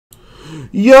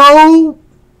Yo!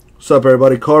 What's up,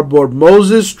 everybody? Cardboard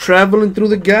Moses traveling through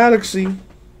the galaxy.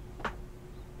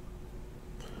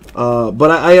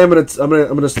 But I'm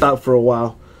gonna stop for a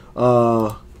while,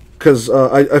 because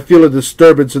I feel a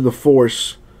disturbance in the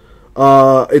force.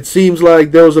 It seems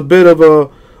like there was a bit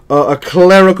of a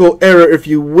clerical error, if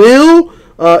you will.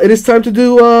 It is time to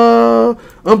do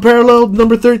Unparalleled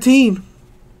number 13.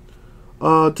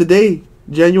 Today,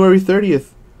 January 30th,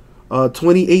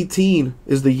 2018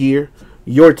 is the year.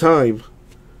 Your time.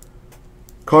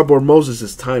 Cardboard Moses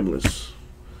is timeless.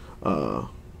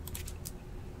 Enough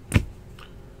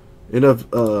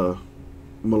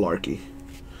malarkey.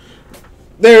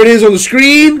 There it is on the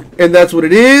screen, and that's what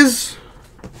it is.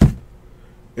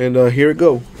 And here it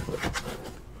go.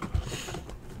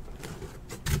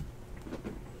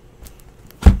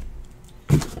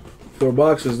 Four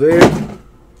boxes there.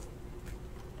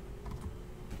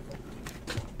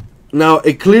 Now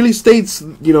it clearly states,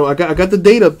 you know, I got the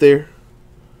date up there.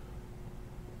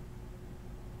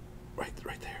 Right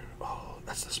there. Oh,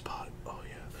 that's the spot. Oh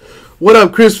yeah. What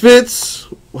up, Chris Fitz?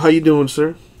 How you doing,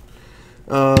 sir?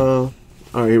 All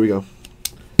right, here we go.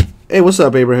 Hey, what's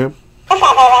up, Abraham?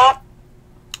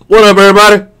 What up,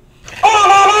 everybody?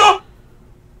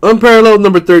 Unparalleled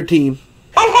number 13.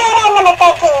 Unparalleled number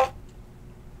 13.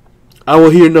 I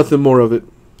will hear nothing more of it.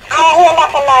 I will hear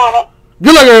nothing more of it.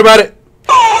 Good luck, everybody.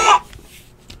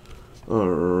 All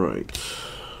right.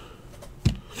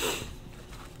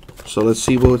 So let's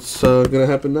see what's gonna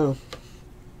happen now.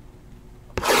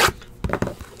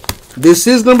 This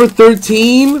is number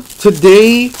 13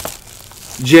 today,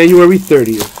 January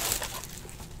 30th.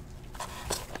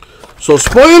 So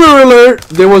spoiler alert,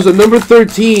 there was a number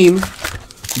 13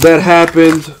 that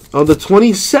happened on the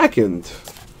 22nd,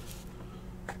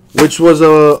 which was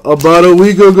about a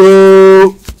week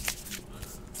ago.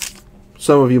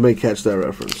 Some of you may catch that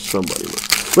reference. Somebody will.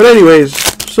 But anyways,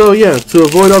 so yeah, to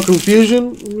avoid all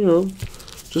confusion, you know,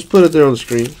 just put it there on the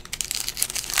screen.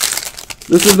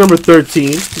 This is number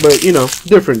 13, but you know,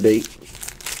 different date.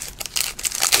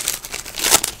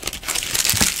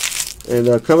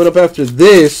 And coming up after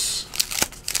this,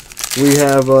 we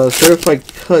have Certified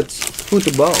Cuts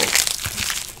Football.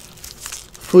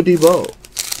 Football.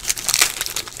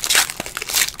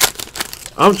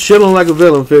 I'm chilling like a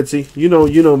villain, Fitzy. You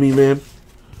know me, man.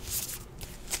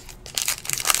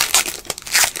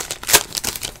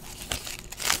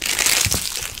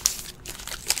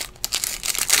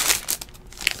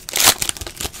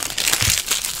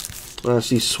 I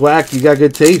see swag. You got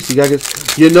good taste.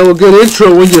 You know a good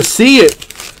intro when you see it.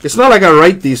 It's not like I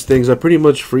write these things. I pretty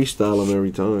much freestyle them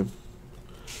every time.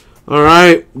 All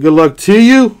right. Good luck to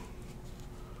you.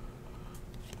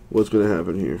 What's gonna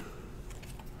happen here?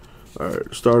 All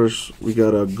right. Starters. We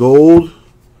got a gold.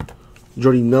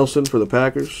 Jordy Nelson for the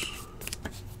Packers.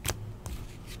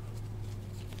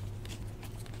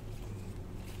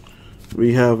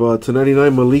 We have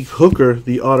 /99 Malik Hooker,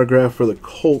 the autograph for the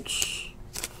Colts.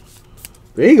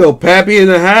 There you go, Pappy in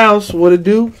the house. What it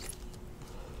do?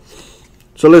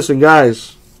 So listen,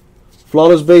 guys.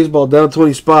 Flawless Baseball down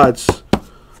 20 spots.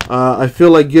 I feel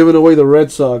like giving away the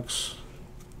Red Sox.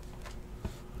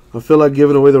 If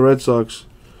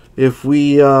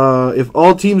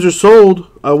all teams are sold,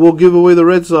 I will give away the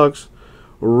Red Sox.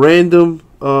 Random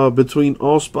between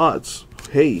all spots.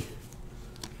 Hey.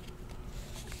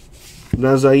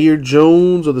 Nazair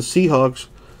Jones of the Seahawks,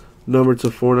 number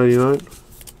to 499.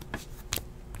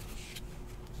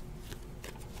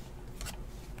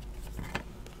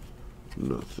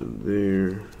 Nothing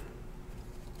there.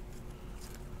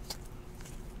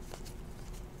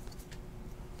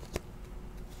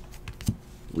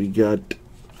 We got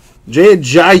Jay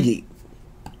Ajayi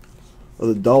of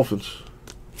the Dolphins.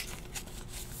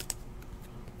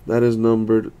 That is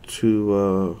numbered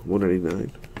to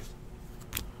 199.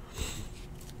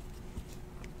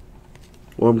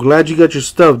 Well, I'm glad you got your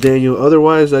stuff, Daniel.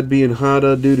 Otherwise, I'd be in hot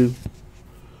doo-doo.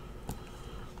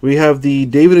 We have the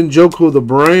David Njoku of the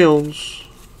Browns.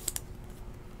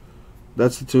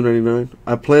 That's the $2.99.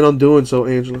 I plan on doing so,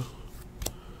 Angela.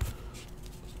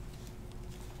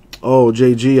 Oh,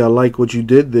 JG, I like what you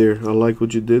did there.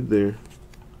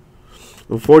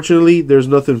 Unfortunately, there's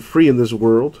nothing free in this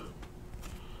world.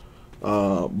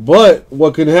 But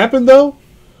what can happen, though?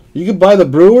 You can buy the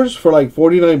Brewers for like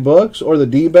 $49 or the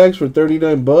D-backs for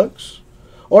 $39.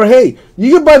 Or, hey,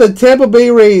 you can buy the Tampa Bay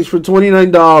Rays for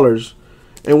 $29.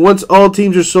 And once all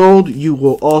teams are sold, you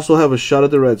will also have a shot at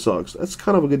the Red Sox. That's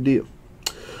kind of a good deal.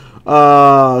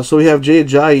 So we have Jay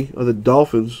Ajayi of the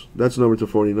Dolphins. That's number to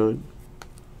 49.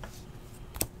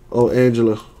 Oh,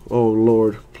 Angela. Oh,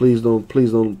 Lord. Please don't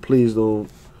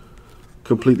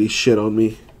completely shit on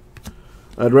me.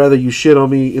 I'd rather you shit on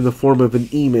me in the form of an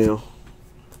email.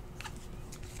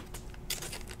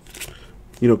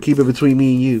 You know, keep it between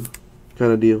me and you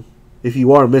kind of deal. If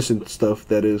you are missing stuff,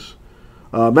 that is.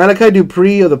 Malachi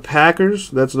Dupree of the Packers.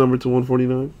 That's number to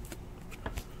 149.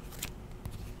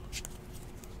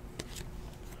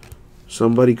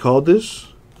 Somebody called this.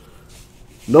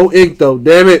 No ink, though.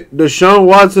 Damn it. Deshaun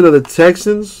Watson of the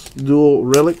Texans. Dual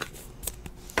relic.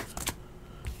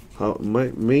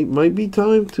 Might be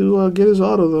time to get his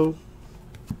auto, though.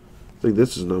 I think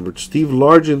this is numbered. Steve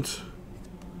Largent.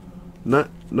 Not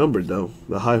numbered, though.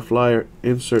 The high flyer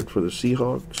insert for the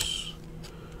Seahawks.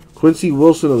 Quincy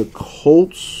Wilson of the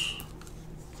Colts.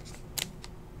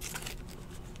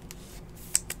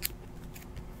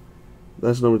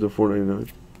 That's numbered to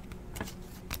 499.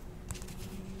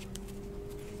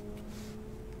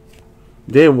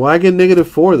 Damn, why get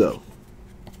 -4, though?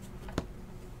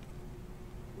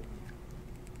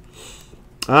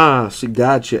 Ah, see,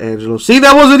 gotcha, Angelo. See,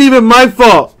 that wasn't even my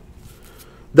fault.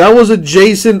 That was a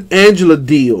Jason Angela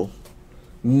deal,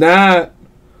 not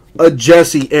a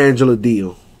Jesse Angela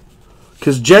deal.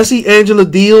 Because Jesse Angela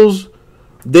deals,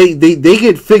 they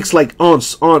get fixed like on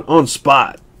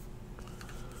spot.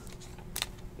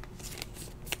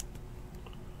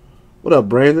 What up,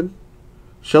 Brandon?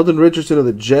 Sheldon Richardson of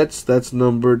the Jets. That's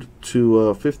numbered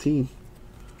to 15.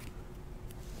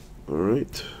 All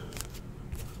right.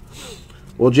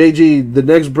 Well, JG, the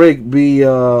next break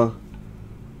will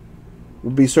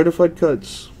be certified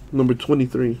cuts, number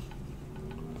 23.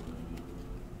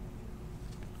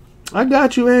 I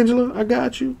got you, Angela. I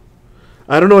got you.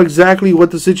 I don't know exactly what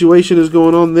the situation is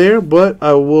going on there, but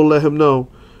I will let him know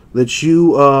that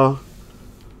you are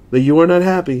not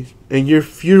happy, and your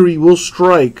fury will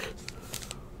strike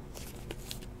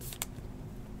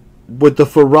with the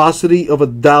ferocity of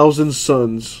 1,000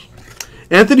 suns.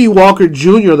 Anthony Walker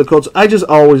Jr. of the Colts. I just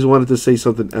always wanted to say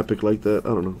something epic like that. I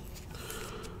don't know.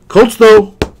 Colts,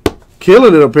 though,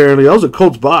 killing it apparently. That was a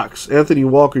Colts box. Anthony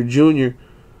Walker Jr.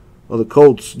 of the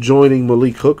Colts joining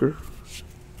Malik Hooker.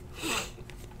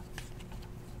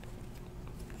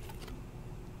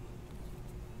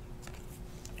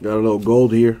 Got a little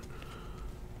gold here.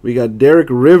 We got Derek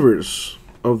Rivers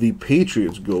of the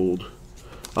Patriots gold.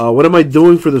 What am I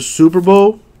doing for the Super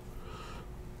Bowl?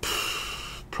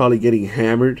 Probably getting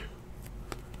hammered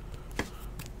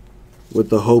with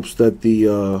the hopes that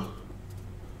the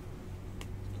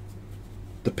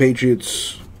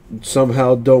Patriots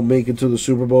somehow don't make it to the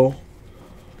Super Bowl,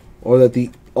 or that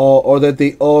they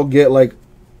all get like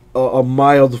a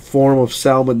mild form of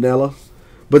salmonella,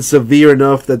 but severe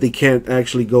enough that they can't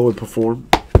actually go and perform.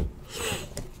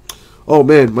 Oh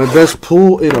man, my best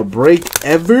pull in a break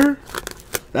ever?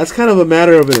 That's kind of a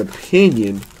matter of an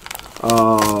opinion.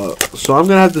 So I'm going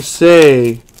to have to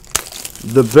say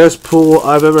the best pull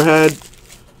I've ever had,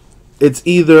 it's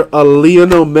either a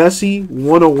Lionel Messi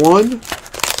 101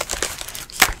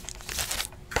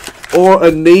 or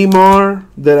a Neymar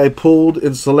that I pulled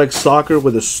in Select Soccer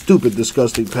with a stupid,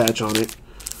 disgusting patch on it.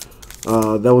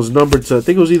 That was numbered to, I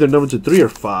think it was either numbered to 3 or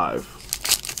 5.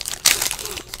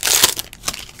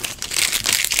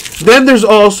 Then there's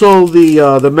also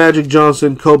the Magic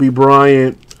Johnson, Kobe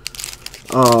Bryant,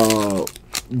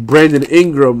 Brandon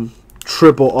Ingram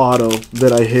triple auto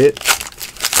that I hit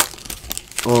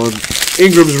on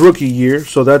Ingram's rookie year.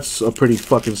 So that's a pretty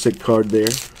fucking sick card there.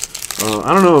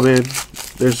 I don't know, man.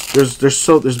 There's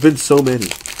been so many.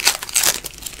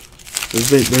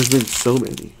 There's been so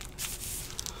many.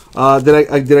 Did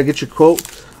I get your quote?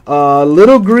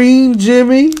 Little Green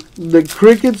Jimmy, the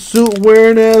cricket suit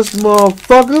wearing ass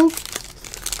motherfucker.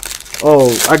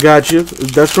 Oh, I got you.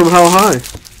 That's from How High.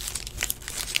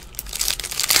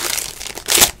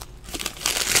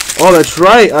 Oh, that's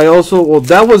right. I also, well,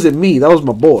 that wasn't me. That was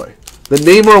my boy. The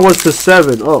Neymar was to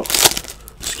 7. Oh,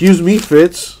 excuse me,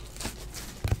 Fitz.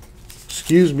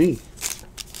 Excuse me.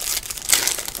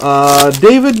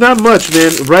 David, not much,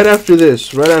 man. Right after this.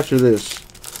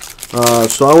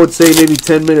 So I would say maybe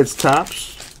 10 minutes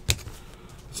tops.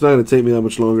 It's not going to take me that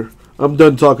much longer. I'm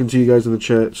done talking to you guys in the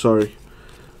chat. Sorry.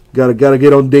 Gotta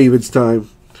get on David's time.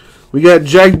 We got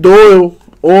Jack Doyle,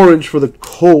 orange for the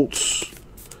Colts.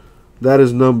 That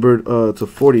is numbered to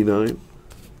 49.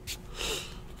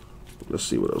 Let's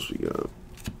see what else we got.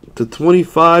 To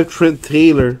 25, Trent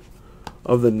Taylor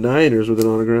of the Niners with an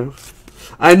autograph.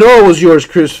 I know it was yours,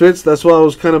 Chris Fitz. That's why I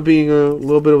was kind of being a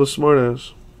little bit of a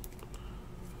smartass.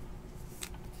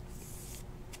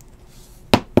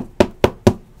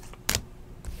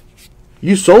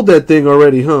 You sold that thing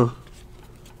already, huh?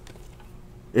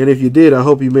 And if you did, I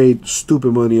hope you made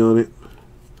stupid money on it.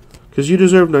 Because you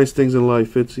deserve nice things in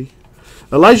life, Fitzy.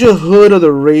 Elijah Hood of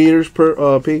the Raiders,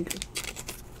 pink.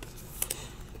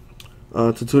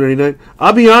 to 299.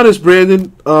 I'll be honest,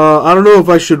 Brandon. I don't know if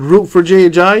I should root for Jay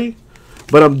Ajayi,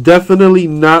 but I'm definitely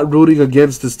not rooting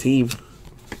against this team.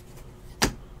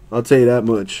 I'll tell you that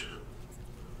much.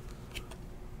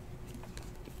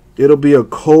 It'll be a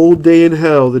cold day in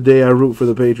hell the day I root for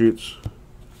the Patriots.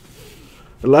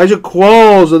 Elijah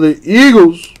Qualls of the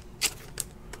Eagles.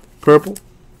 Purple.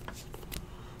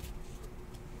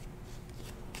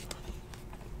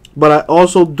 But I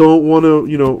also don't want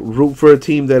to, root for a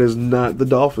team that is not the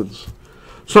Dolphins.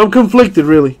 So I'm conflicted,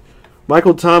 really.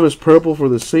 Michael Thomas, purple for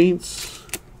the Saints.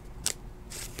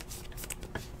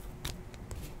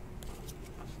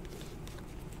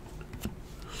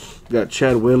 Got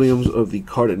Chad Williams of the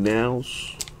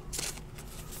Cardinals.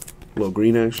 A little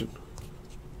green action.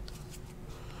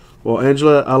 Well,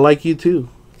 Angela, I like you too.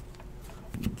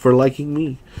 For liking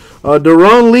me.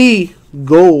 Deron Lee,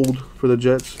 gold for the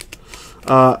Jets.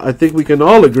 I think we can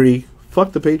all agree,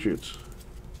 fuck the Patriots.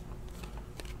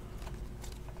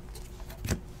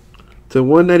 To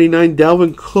 199,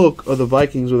 Dalvin Cook of the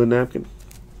Vikings with a napkin.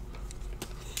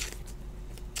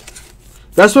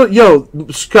 That's what,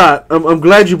 Scott, I'm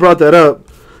glad you brought that up.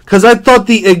 Because I thought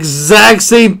the exact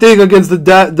same thing against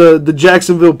the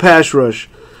Jacksonville pass rush.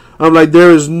 I'm like,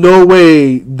 there is no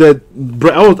way that...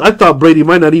 I thought Brady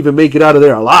might not even make it out of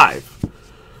there alive.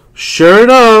 Sure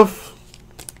enough.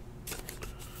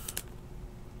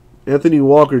 Anthony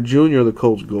Walker Jr., the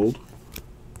Colts gold.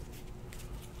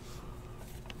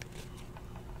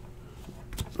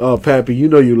 Oh, Pappy, you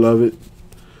know you love it.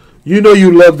 You know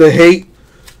you love the hate.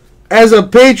 As a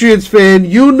Patriots fan,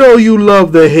 you know you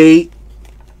love the hate.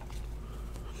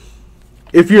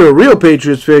 If you're a real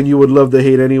Patriots fan, you would love the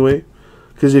hate anyway.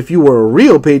 Because if you were a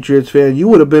real Patriots fan, you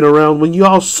would have been around when you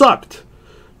all sucked.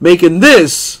 Making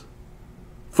this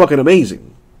fucking amazing.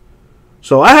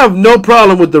 So I have no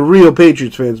problem with the real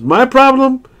Patriots fans. My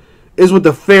problem is with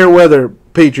the fair weather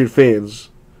Patriot fans.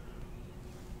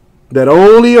 That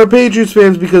only are Patriots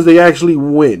fans because they actually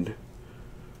win.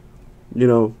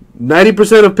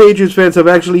 90% of Patriots fans have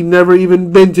actually never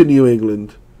even been to New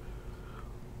England.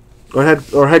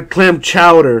 Or had clam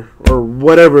chowder or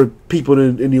whatever people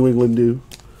in New England do.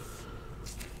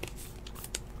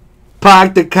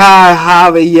 Park the car,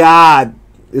 have a yard.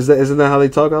 Isn't that how they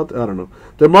talk out there? I don't know.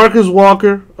 DeMarcus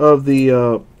Walker of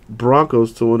the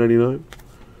Broncos to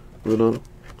 199.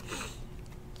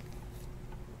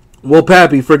 Well,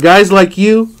 Pappy, for guys like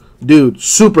you, dude,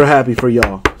 super happy for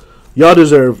y'all. Y'all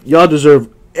deserve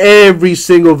every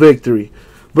single victory.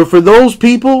 But for those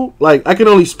people, like, I can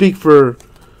only speak for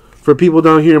people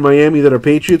down here in Miami that are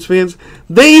Patriots fans.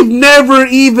 They've never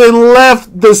even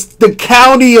left the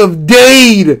county of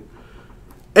Dade.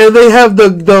 And they have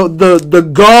the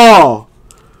gall,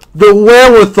 the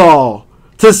wherewithal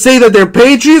to say that they're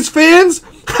Patriots fans?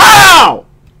 How?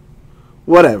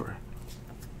 Whatever.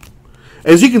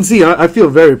 As you can see, I feel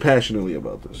very passionately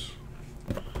about this.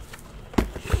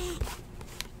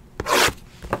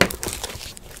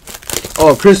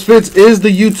 Oh, Chris Fitz is the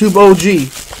YouTube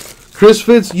OG. Chris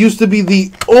Fitz used to be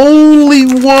the only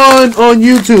one on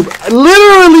YouTube.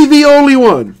 Literally the only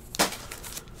one.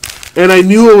 And I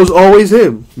knew it was always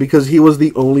him because he was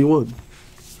the only one.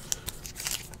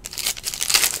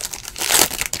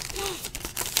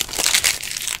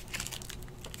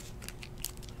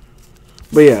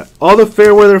 But yeah, all the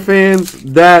Fairweather fans,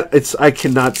 I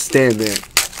cannot stand that.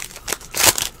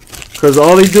 Because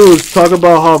all they do is talk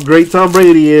about how great Tom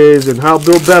Brady is and how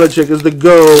Bill Belichick is the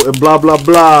GOAT and blah, blah,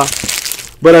 blah.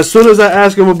 But as soon as I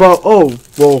ask them about, how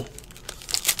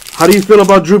do you feel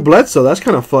about Drew Bledsoe? That's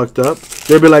kind of fucked up.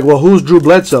 They'll be like, well, who's Drew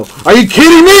Bledsoe? Are you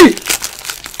kidding me?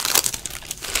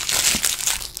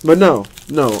 But no,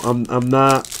 I'm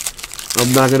not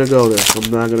gonna go there. I'm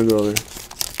not gonna go there.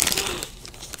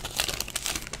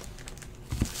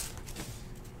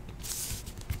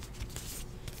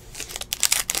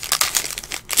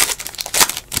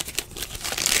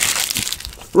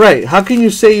 Right, how can you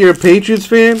say you're a Patriots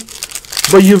fan,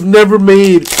 but you've never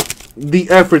made the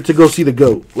effort to go see the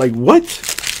GOAT? Like, what?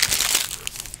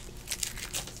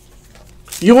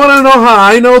 You want to know how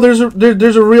I know there's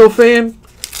a real fan?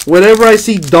 Whenever I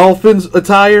see Dolphins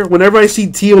attire, whenever I see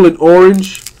teal and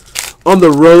orange on the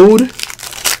road,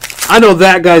 I know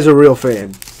that guy's a real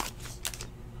fan.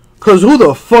 Because who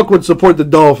the fuck would support the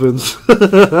Dolphins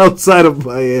outside of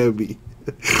Miami?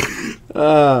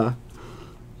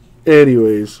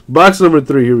 Anyways, box number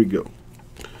 3, here we go.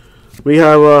 We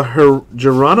have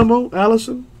Geronimo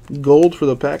Allison, gold for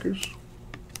the Packers.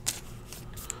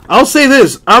 I'll say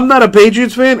this, I'm not a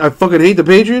Patriots fan. I fucking hate the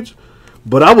Patriots.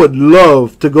 But I would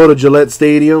love to go to Gillette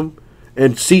Stadium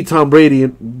and see Tom Brady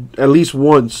at least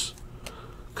once.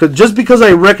 just because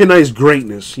I recognize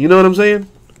greatness. You know what I'm saying?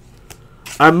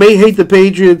 I may hate the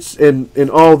Patriots and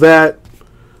all that,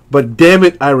 but damn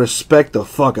it, I respect the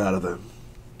fuck out of them.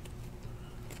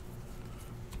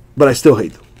 But I still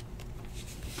hate them.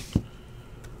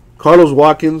 Carlos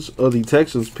Watkins of the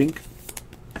Texans, pink.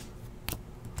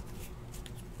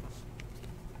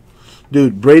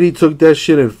 Dude, Brady took that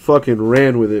shit and fucking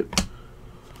ran with it.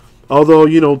 Although,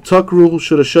 you know, Tuck Rule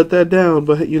should have shut that down.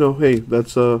 But, you know, hey,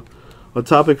 that's a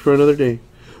topic for another day.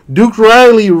 Duke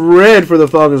Riley red for the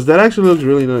Falcons. That actually looks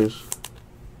really nice.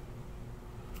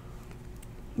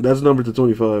 That's numbered to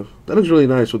 25. That looks really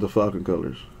nice with the Falcon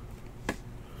colors.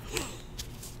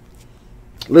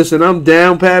 Listen, I'm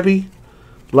down, Pappy.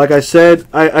 Like I said,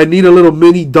 I need a little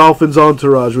mini Dolphins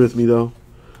entourage with me, though.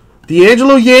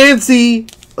 D'Angelo Yancey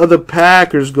of the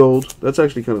Packers gold. That's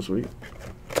actually kind of sweet.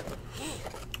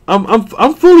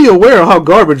 I'm fully aware of how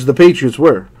garbage the Patriots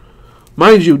were.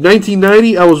 Mind you,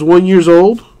 1990, I was 1 year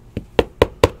old.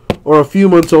 Or a few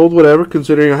months old, whatever,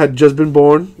 considering I had just been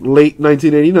born late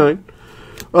 1989.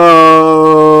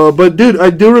 But, dude, I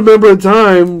do remember a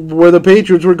time where the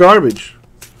Patriots were garbage.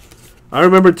 I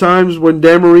remember times when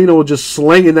Dan Marino was just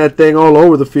slinging that thing all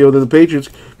over the field and the Patriots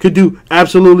could do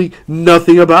absolutely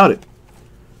nothing about it.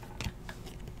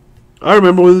 I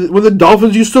remember when the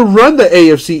Dolphins used to run the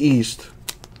AFC East.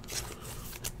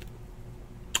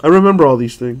 I remember all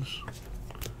these things.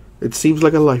 It seems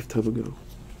like a lifetime ago.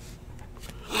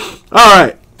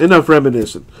 Alright, enough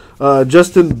reminiscing.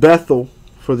 Justin Bethel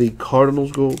for the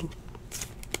Cardinals gold.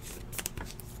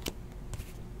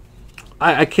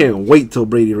 I can't wait till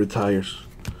Brady retires,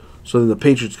 so then the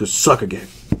Patriots could suck again.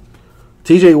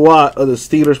 TJ Watt of the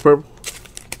Steelers purple.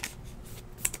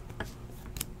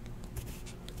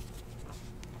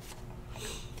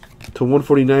 To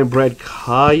 149, Brad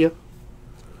Kaya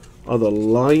of the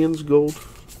Lions gold.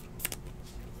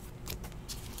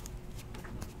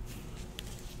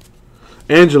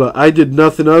 Angela, I did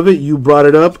nothing of it. You brought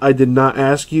it up. I did not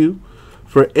ask you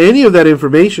for any of that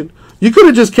information. You could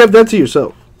have just kept that to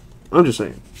yourself. I'm just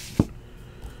saying.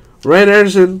 Ryan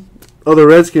Anderson of the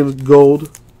Redskins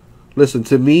gold. Listen,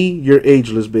 to me, you're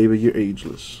ageless, baby. You're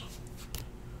ageless.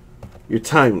 You're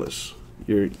timeless.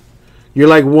 You're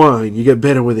like wine. You get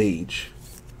better with age.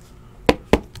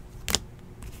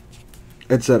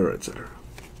 Etc., etc.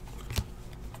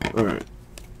 All right.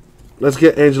 Let's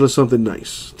get Angela something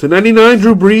nice. To 99,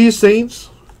 Drew Brees, Saints.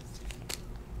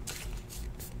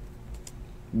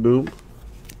 Boom.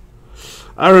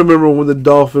 I remember when the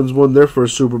Dolphins won their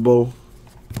first Super Bowl.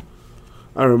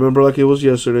 I remember like it was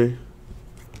yesterday.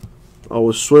 I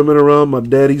was swimming around my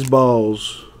daddy's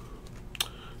balls.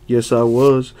 Yes, I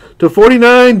was. To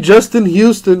 49, Justin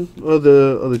Houston of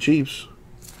the Chiefs.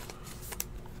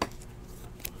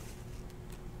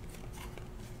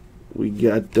 We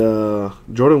got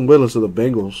Jordan Willis of the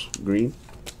Bengals, green.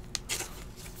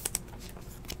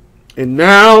 And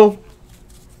now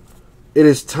it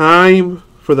is time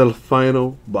for the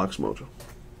final box mojo.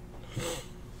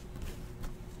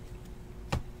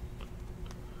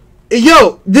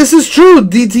 Yo, this is true.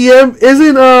 DTM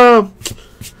isn't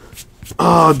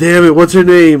oh damn it, what's her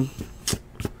name?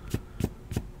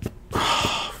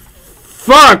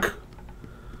 Fuck!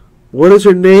 What is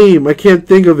her name? I can't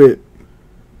think of it.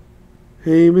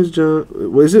 Hey, Miss John,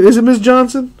 is it Miss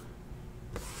Johnson?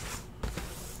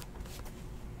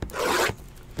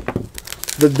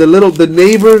 The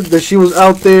neighbor that she was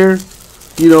out there,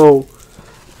 you know.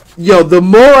 Yo, the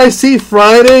more I see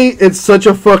Friday, it's such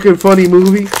a fucking funny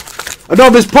movie. No,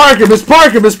 Miss Parker, Miss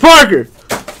Parker, Miss Parker.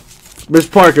 Miss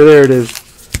Parker, there it is.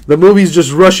 The movie's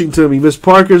just rushing to me. Miss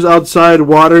Parker's outside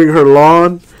watering her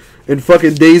lawn in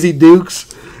fucking Daisy Dukes.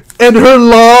 And her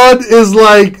lawn is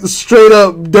like straight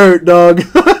up dirt, dog.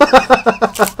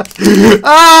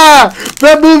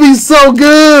 That movie's so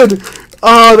good.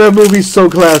 Oh, that movie's so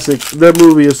classic. That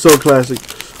movie is so classic.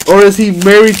 Or is he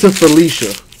married to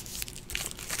Felicia?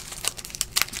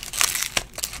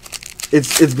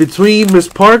 It's between Miss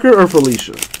Parker or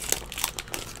Felicia.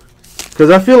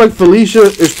 Because I feel like Felicia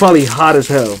is probably hot as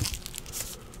hell.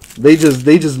 They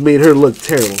just made her look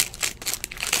terrible.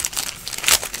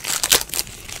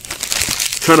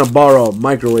 Trying to borrow a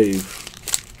microwave.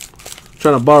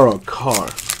 Trying to borrow a car.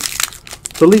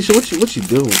 Felicia, what you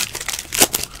doing?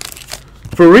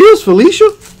 For reals, Felicia?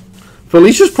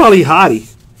 Felicia's probably hottie.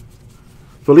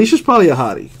 Felicia's probably a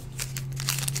hottie.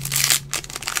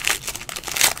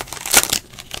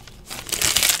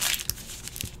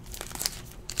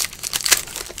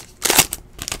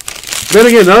 Then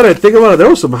again, now that I think about it, there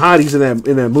were some hotties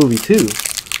in that movie too.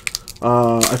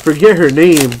 I forget her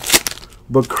name,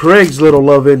 but Craig's little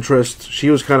love interest, she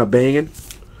was kind of banging.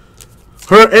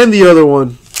 Her and the other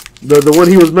one, The one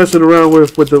he was messing around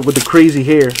with the crazy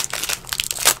hair.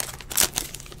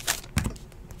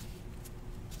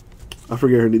 I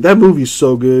forget her name. That movie's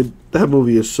so good. That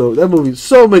movie so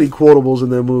many quotables in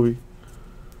that movie.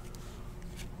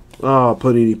 Oh,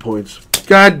 Panini points.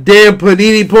 Goddamn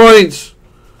Panini points.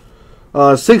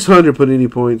 600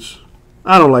 Panini points.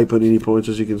 I don't like Panini points,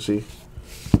 as you can see.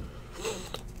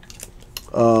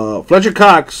 Fletcher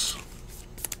Cox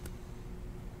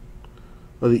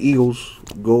of the Eagles,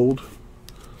 gold.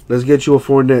 Let's get you a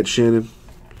Fournette, Shannon.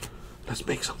 Let's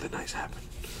make something nice happen.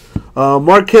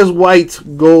 Marquez White,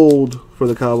 gold for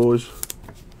the Cowboys.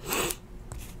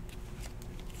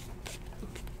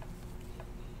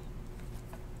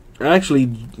 Actually,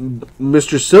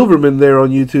 Mr. Silverman there on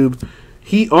YouTube,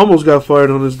 he almost got fired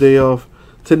on his day off.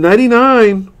 To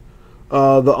 99, the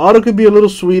auto could be a little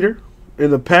sweeter,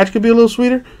 and the patch could be a little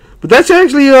sweeter. But that's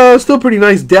actually still pretty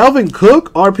nice. Dalvin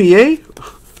Cook, RPA.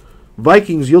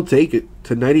 Vikings, you'll take it.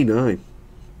 To 99.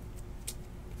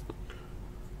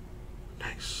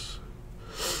 Nice.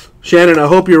 Shannon, I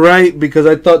hope you're right, because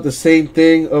I thought the same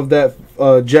thing of that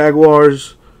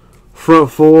Jaguars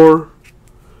front four,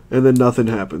 and then nothing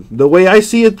happened. The way I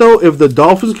see it, though, if the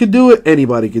Dolphins could do it,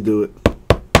 anybody could do it.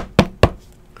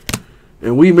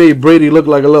 And we made Brady look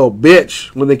like a little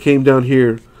bitch when they came down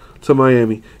here to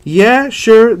Miami. Yeah,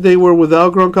 sure, they were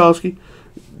without Gronkowski.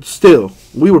 Still,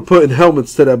 we were putting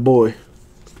helmets to that boy.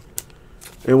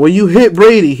 And when you hit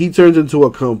Brady, he turns into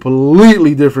a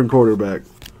completely different quarterback.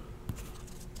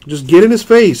 Just get in his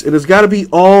face. And it's got to be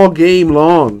all game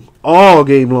long. All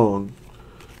game long.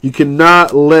 You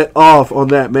cannot let off on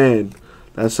that man.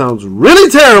 That sounds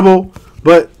really terrible,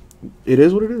 but it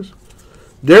is what it is.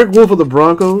 Derek Wolfe of the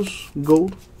Broncos,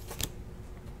 gold.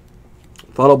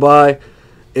 Followed by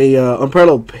a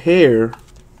unparalleled pair,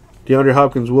 DeAndre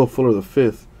Hopkins, Will Fuller the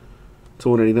fifth, to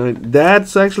 189.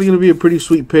 That's actually going to be a pretty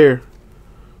sweet pair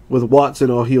with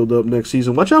Watson all healed up next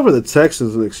season. Watch out for the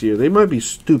Texans next year. They might be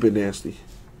stupid nasty.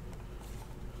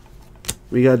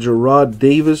 We got Gerard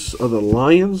Davis of the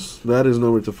Lions. That is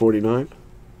numbered to 49.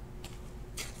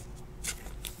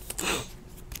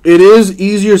 It is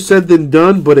easier said than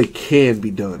done, but it can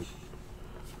be done.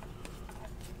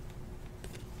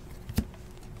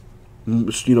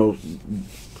 You know,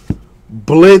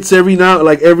 blitz every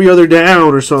other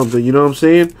down or something. You know what I'm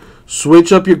saying?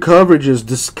 Switch up your coverages,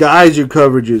 disguise your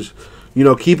coverages. You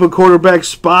know, keep a quarterback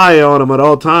spy on him at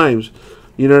all times.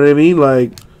 You know what I mean?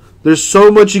 Like, there's so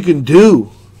much you can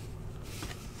do,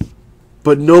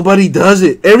 but nobody does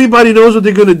it. Everybody knows what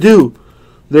they're going to do.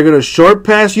 They're going to short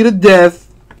pass you to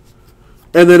death,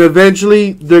 and then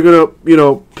eventually they're going to, you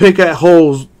know, pick at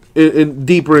holes in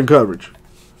deeper in coverage.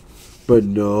 But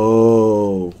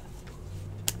no.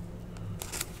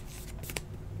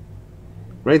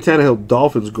 Ryan Tannehill,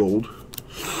 Dolphins, gold.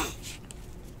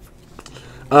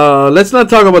 Let's not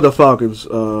talk about the Falcons.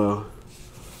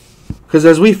 Because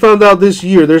as we found out this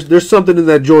year, there's something in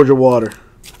that Georgia water.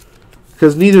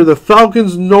 Because neither the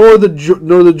Falcons nor the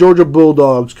Georgia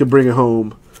Bulldogs could bring it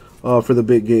home for the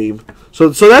big game. So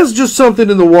that's just something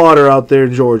in the water out there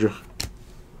in Georgia.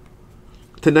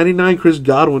 To 99, Chris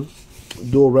Godwin,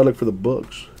 dual relic for the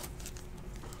Bucks.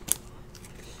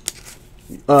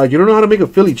 You don't know how to make a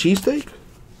Philly cheesesteak?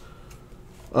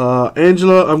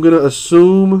 Angela, I'm gonna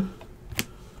assume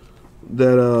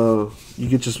that you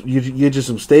get you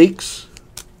some steaks.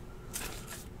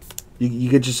 You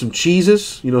get you some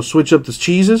cheeses. You know, switch up the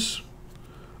cheeses.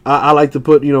 I like to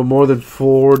put, you know, more than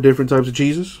 4 different types of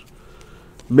cheeses.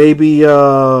 Maybe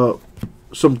some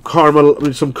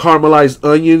caramelized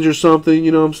onions or something.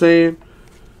 You know what I'm saying?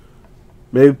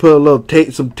 Maybe put a little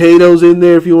some potatoes in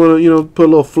there if you want to, you know, put a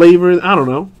little flavor in. I don't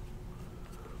know.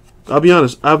 I'll be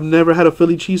honest, I've never had a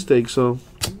Philly cheesesteak, so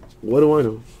what do I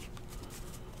know?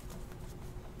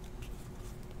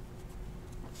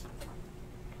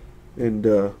 And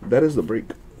that is the break.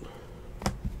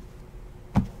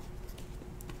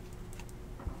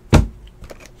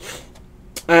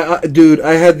 Dude,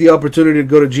 I had the opportunity to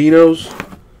go to Geno's,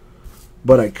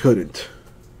 but I couldn't.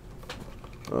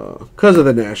 Because of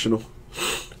the National.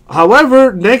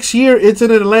 However, next year it's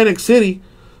in Atlantic City,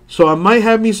 so I might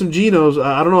have me some Geno's.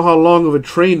 I don't know how long of a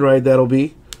train ride that'll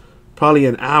be. Probably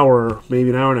an hour, maybe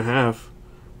an hour and a half.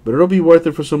 But it'll be worth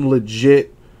it for some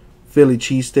legit Philly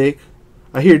cheesesteak.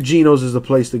 I hear Geno's is the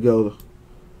place to go.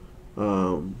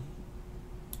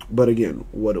 But again,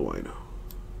 what do I know?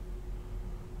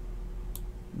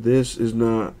 This is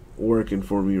not working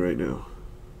for me right now.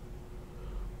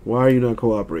 Why are you not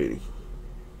cooperating?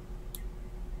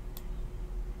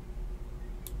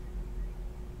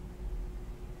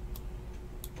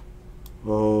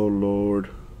 Oh, Lord.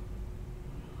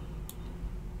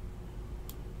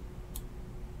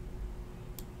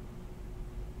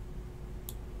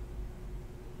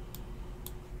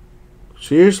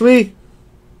 Seriously?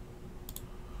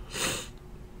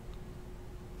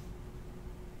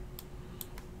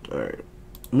 Alright.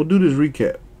 I'm going to do this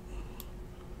recap.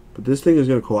 But this thing is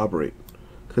going to cooperate.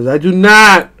 Because I do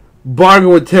not bargain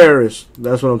with terrorists.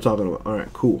 That's what I'm talking about.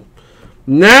 Alright, cool.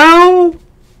 Now,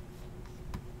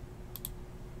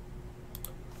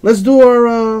 let's do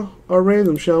our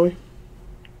random, shall we?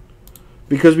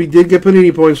 Because we did get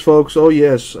Panini points, folks. Oh,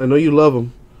 yes. I know you love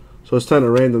them. So it's time to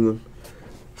random them.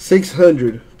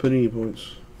 600 Panini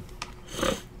points.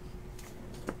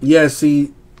 Yeah,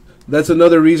 see, that's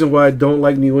another reason why I don't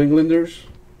like New Englanders.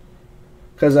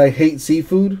 Because I hate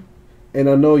seafood. And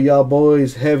I know y'all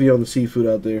boys heavy on the seafood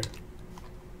out there.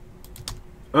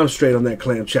 I'm straight on that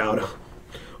clam chowder.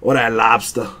 Or that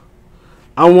lobster.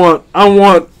 I want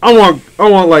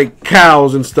like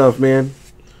cows and stuff, man.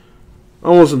 I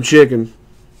want some chicken.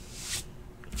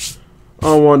 I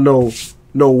don't want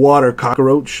no water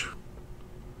cockroach.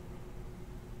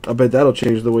 I bet that'll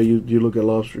change the way you look at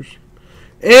lobsters.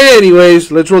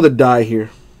 Anyways, let's roll the die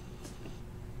here.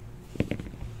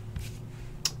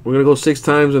 We're going to go 6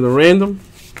 times in the random.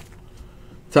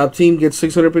 Top team gets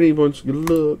 600 Panini points. Good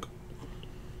luck.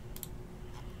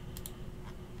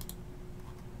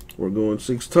 We're going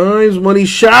 6 times. Money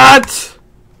shot.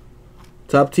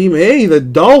 Top team. Hey, the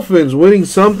Dolphins winning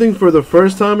something for the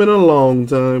first time in a long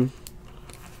time.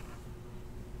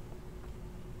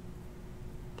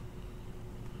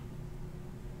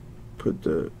 Put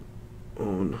that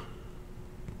on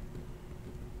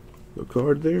the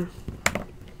card there.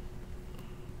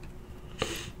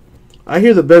 I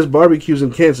hear the best barbecues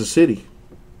in Kansas City.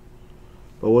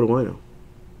 But what do I know?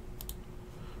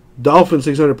 Dolphins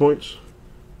 600 points.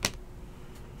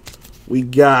 We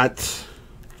got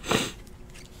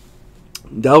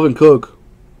Dalvin Cook,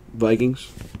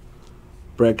 Vikings.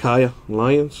 Brad Kaya,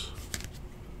 Lions.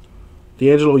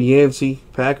 D'Angelo Yancey,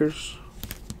 Packers.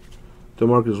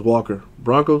 DeMarcus Walker,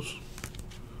 Broncos.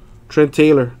 Trent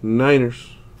Taylor,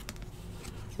 Niners.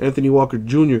 Anthony Walker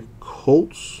Jr.,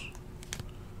 Colts.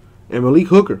 And Malik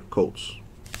Hooker, Colts.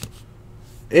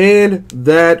 And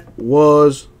that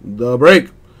was the break.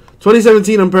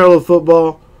 2017 Unparalleled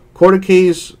Football, quarter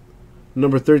case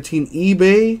number 13,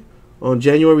 eBay on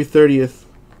January 30th.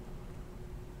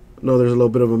 No, there's a little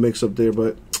bit of a mix-up there,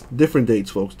 but different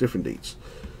dates, folks, different dates.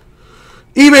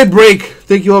 eBay break.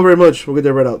 Thank you all very much. We'll get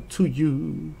that right out to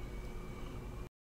you.